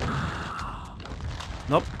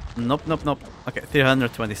 Nope. Nope, nope, nope. Okay,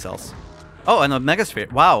 320 cells. Oh, and a megasphere.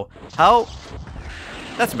 Wow. How?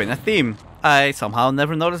 That's been a theme. I somehow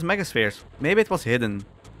never noticed megaspheres. Maybe it was hidden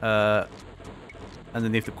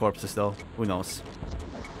underneath the corpses though. Who knows?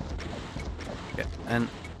 Okay, and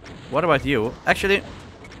what about you? Actually,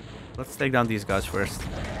 let's take down these guys first.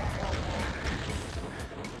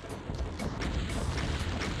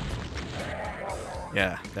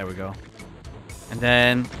 Yeah, there we go. And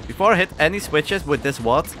then, before I hit any switches with this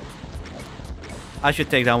WAD, I should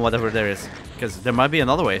take down whatever there is. Because there might be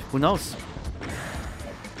another way. Who knows?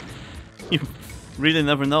 You really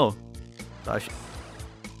never know. So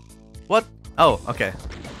what? Oh, okay.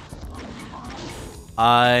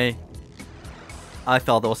 I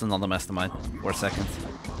thought there was another mastermind for a second.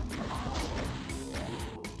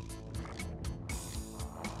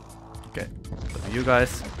 Okay, so you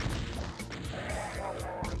guys.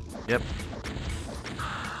 Yep.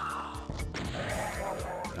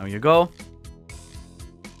 There you go.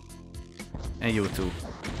 And you too.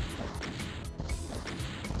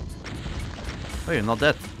 Oh, you're not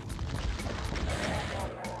dead.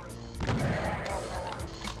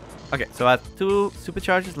 Okay, so I have 2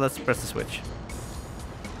 supercharges. Let's press the switch.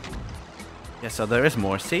 Yeah, so there is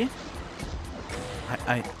more. See?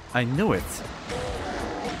 I knew it.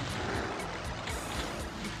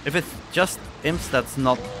 If it's just imps, that's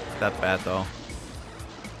not that bad though.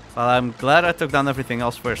 But I'm glad I took down everything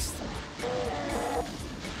else first.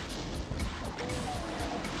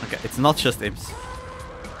 Okay, it's not just imps.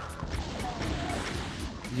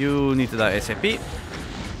 You need to die ASAP.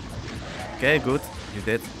 Okay, good. You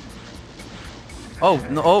did. Oh,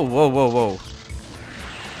 no. Oh, whoa, whoa, whoa.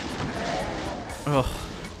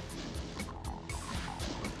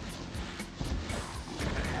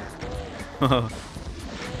 Oh.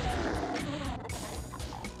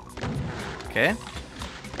 Okay.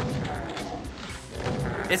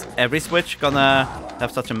 Is every switch gonna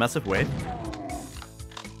have such a massive wave?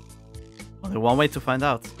 Only one way to find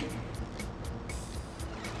out.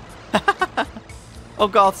 Oh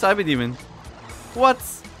god, Cyber Demon. What?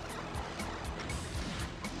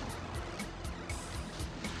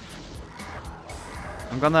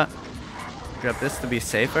 I'm gonna grab this to be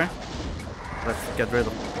safer. Let's get rid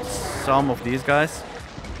of some of these guys.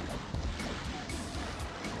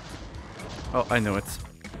 Oh, I knew it.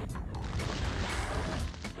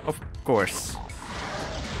 Of course.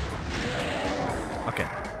 Okay.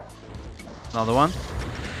 Another one.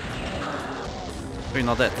 You're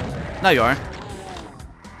not dead. Now you are.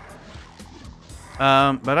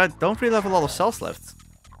 But I don't really have a lot of cells left.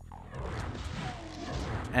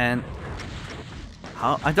 And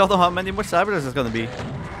I don't know how many more cybers there's gonna be.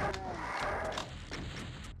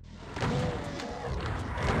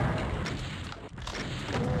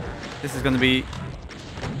 This is gonna be...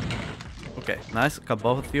 Okay, nice. Got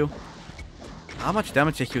both of you. How much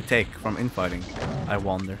damage did you take from infighting? I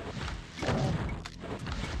wonder.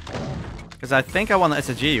 Because I think I want to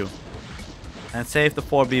SSG you. And save the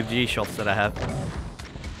 4 BFG shots that I have.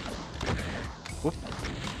 Whoop.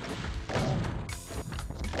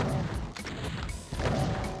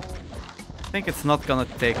 I think it's not gonna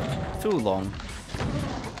take too long.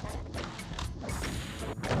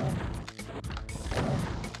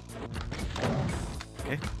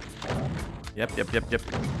 Okay. Yep.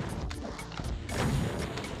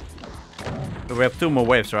 So we have 2 more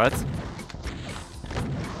waves, right?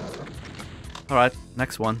 Alright,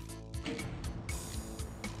 next one.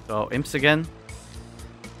 So, imps again.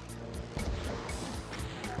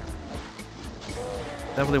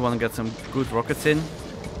 Definitely want to get some good rockets in.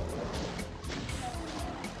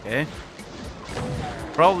 Okay.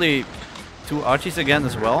 Probably 2 Archies again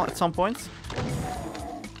as well at some point.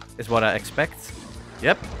 Is what I expect.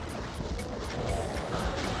 Yep.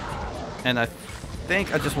 And I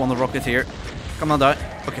think I just want a rocket here. Come on, die.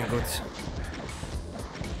 Okay, good.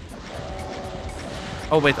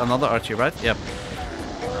 Oh wait, another Archie, right? Yep.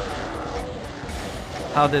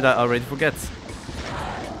 How did I already forget?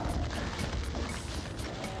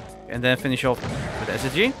 And then finish off with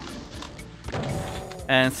SSG.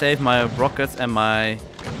 And save my rockets and my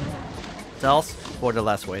cells for the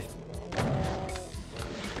last wave.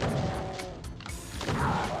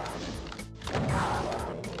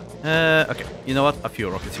 Okay, you know what? A few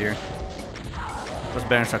rockets here. Those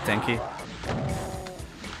Barons are tanky.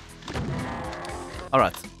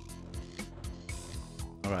 Alright.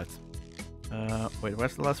 Alright. Wait,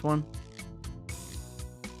 where's the last one?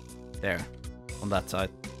 There. On that side.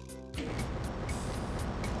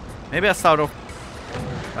 Maybe I start off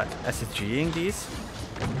by SSGing these.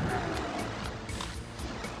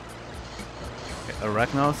 Okay,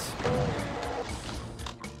 Arachnos.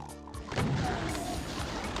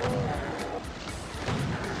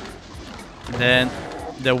 Then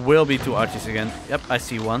there will be 2 Archies again. Yep, I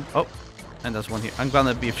see one. Oh, and there's one here. I'm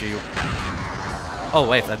gonna BFG you. Oh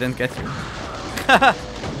wait, I didn't get you.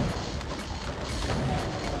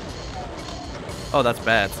 Oh, that's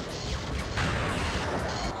bad.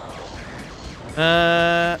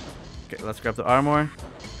 Okay, let's grab the armor.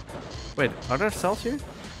 Wait, are there cells here?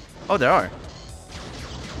 Oh, there are.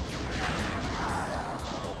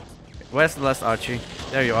 Okay, where's the last Archie?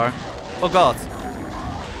 There you are. Oh god.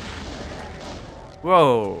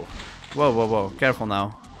 Whoa. Whoa. Careful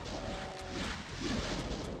now.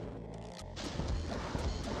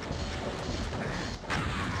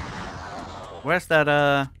 Where's that,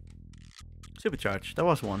 supercharge? There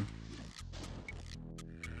was one.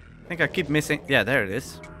 I think I keep missing. Yeah, there it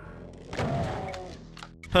is.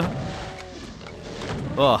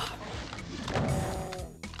 Ugh.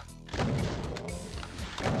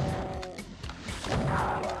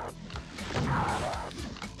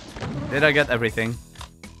 Did I get everything?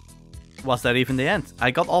 Was that even the end?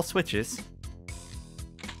 I got all switches.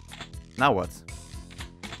 Now what?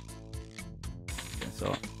 Okay,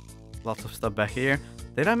 so lots of stuff back here.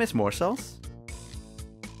 Did I miss more cells?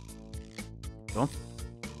 Don't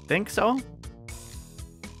think so.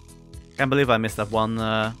 Can't believe I missed that one.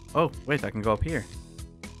 Oh, wait, I can go up here.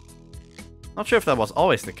 Not sure if that was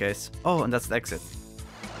always the case. Oh, and that's the exit.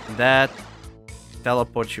 That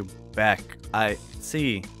teleports you back. I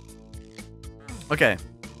see. Okay,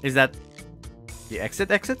 is that the exit?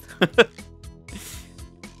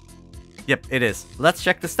 Yep, it is. Let's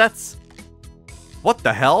check the stats. What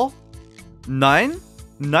the hell? 9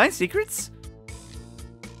 secrets?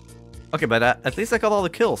 Okay, but at least I got all the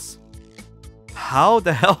kills. How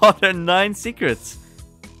the hell are there 9 secrets?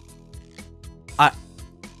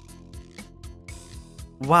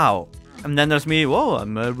 Wow. And then there's me. Whoa,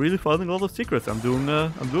 I'm really finding a lot of secrets. I'm doing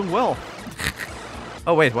well.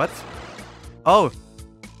 Oh wait, what? Oh.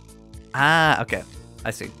 Ah, okay.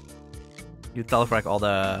 I see. You telefrag all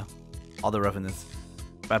the revenants.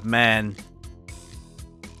 But man.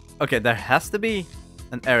 Okay, there has to be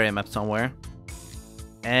an area map somewhere.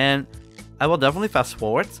 And I will definitely fast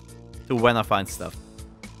forward to when I find stuff.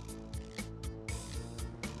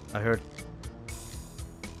 I heard.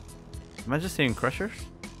 Am I just seeing crushers?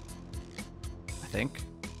 I think.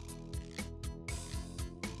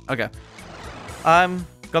 Okay. I'm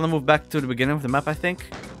gonna move back to the beginning of the map, I think.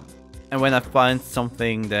 And when I find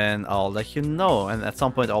something, then I'll let you know. And at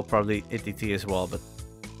some point, I'll probably ATT as well, but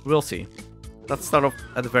we'll see. Let's start off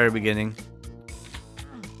at the very beginning.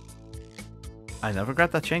 I never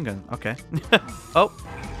grabbed that chain gun. Okay. Oh.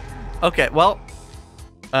 Okay, well.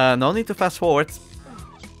 No need to fast forward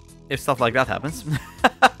if stuff like that happens.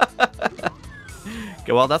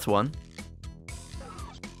 Okay, well, that's one.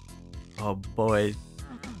 Oh boy.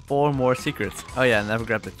 4 more secrets. Oh yeah, I never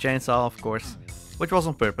grabbed the chainsaw, of course. Which was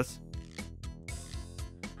on purpose.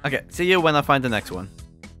 Okay, see you when I find the next one.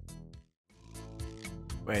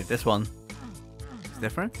 Wait, this one is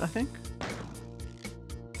different, I think?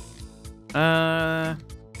 Oh,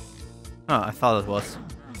 I thought it was.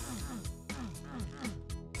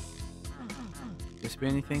 This be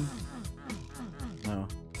anything? No.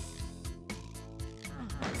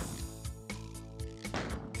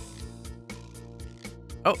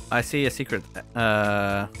 Oh, I see a secret.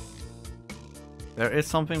 There is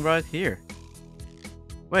something right here.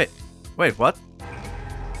 Wait, what?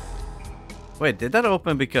 Wait, did that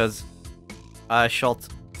open because I shot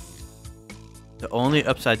the only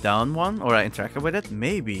upside down one, or I interacted with it?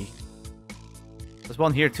 Maybe. There's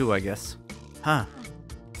one here too, I guess. Huh.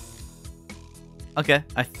 Okay,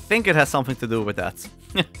 I think it has something to do with that.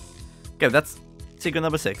 Okay, that's secret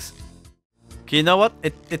number 6. Okay, you know what?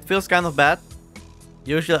 It feels kind of bad.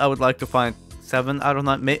 Usually I would like to find 7 out of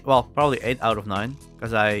 9, well, probably 8 out of 9,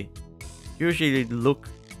 because I usually look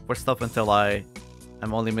for stuff until I'm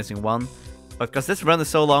only missing 1. But because this run is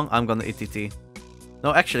so long, I'm gonna eat TT.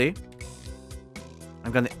 No, actually,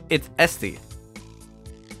 I'm gonna eat ST.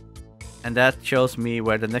 And that shows me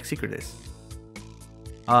where the next secret is.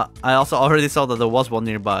 I also already saw that there was one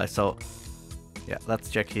nearby, so yeah, let's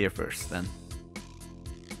check here first then.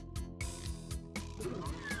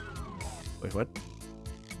 Wait, what?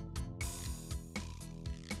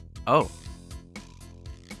 Oh.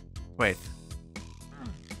 Wait.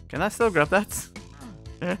 Can I still grab that?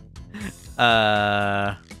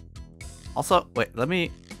 Also, wait, let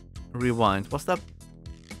me rewind. What's that?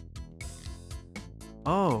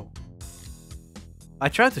 Oh. I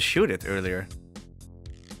tried to shoot it earlier.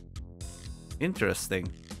 Interesting.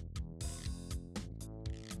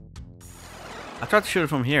 I tried to shoot it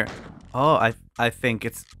from here. Oh, I think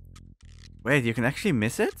it's... Wait, you can actually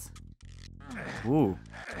miss it? Ooh.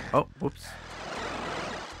 Oh, whoops.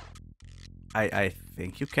 I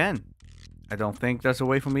think you can. I don't think there's a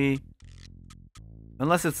way for me...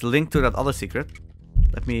 Unless it's linked to that other secret.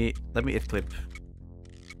 Let me hit clip.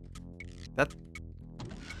 That...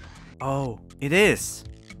 Oh, it is!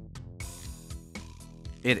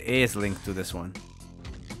 It is linked to this one.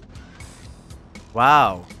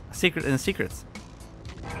 Wow. A secret in a secret.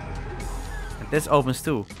 And this opens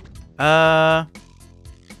too. Could I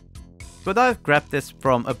have grabbed this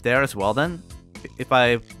from up there as well then? If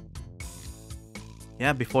I...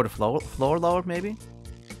 Yeah, before the floor lowered maybe?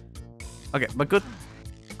 Okay, but good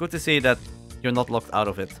to see that you're not locked out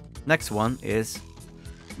of it. Next one is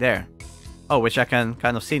there. Oh, which I can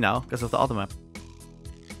kind of see now because of the auto map.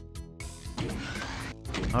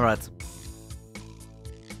 Alright.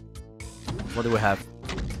 What do we have?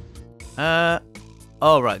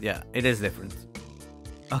 Oh right, yeah, it is different.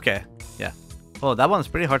 Okay, yeah. Well, that one's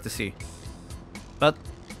pretty hard to see. But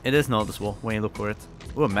it is noticeable when you look for it.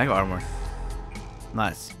 Ooh, mega armor.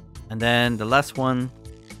 Nice. And then the last one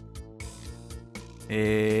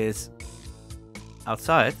is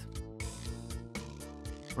outside.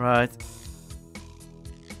 Right.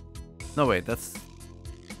 No, wait, that's...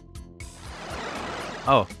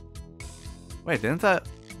 Oh. Wait, didn't I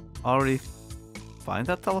already find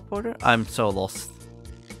that teleporter? I'm so lost.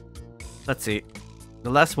 Let's see. The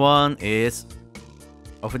last one is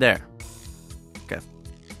over there. Okay.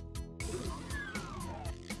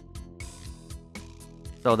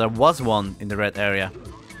 So there was one in the red area.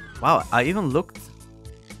 Wow, I even looked.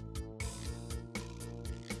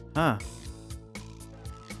 Huh.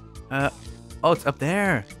 Oh, it's up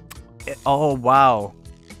there. Oh, wow.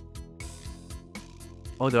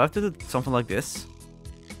 Oh, do I have to do something like this?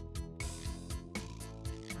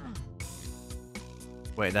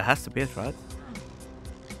 Wait, that has to be it, right?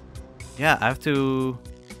 Yeah, I have to...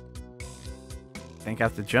 I think I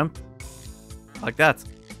have to jump. Like that.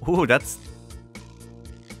 Ooh, that's...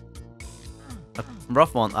 a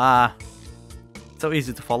rough one. Ah. So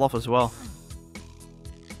easy to fall off as well.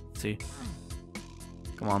 Let's see.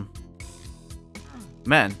 Come on.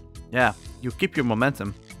 Man, yeah, you keep your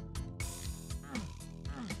momentum.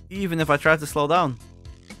 Even if I try to slow down.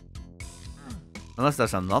 Unless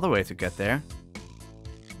there's another way to get there.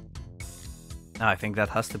 No, I think that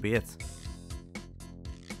has to be it.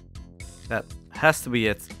 That has to be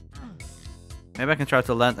it. Maybe I can try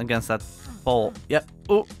to land against that pole. Yep.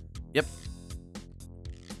 Ooh. Yep.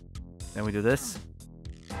 Then we do this.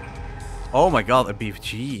 Oh my god, a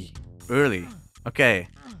BFG. Early. Okay.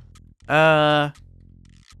 That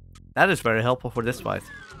is very helpful for this fight.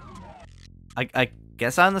 I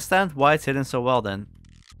guess I understand why it's hidden so well then.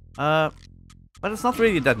 But it's not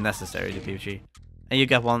really that necessary, the BFG. And you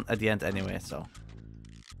get one at the end anyway, so.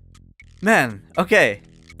 Man, okay.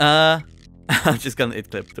 I'm just gonna hit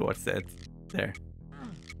clip towards that there.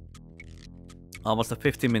 Almost a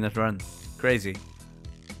 15-minute run. Crazy.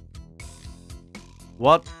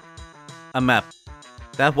 What a map.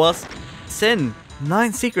 That was Sin.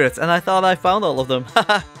 9 secrets, and I thought I found all of them.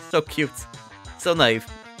 Haha, so cute. So naive.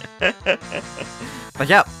 But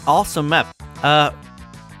yeah, awesome map.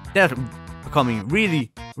 They're becoming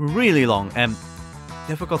really, really long and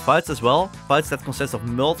difficult fights as well. Fights that consist of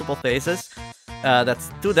multiple phases. That's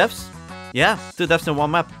 2 deaths. Yeah, 2 deaths in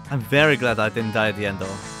 1 map. I'm very glad I didn't die at the end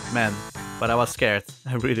though. Man, but I was scared.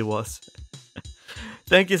 I really was.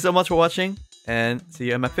 Thank you so much for watching, and see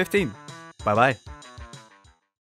you in map 15. Bye bye.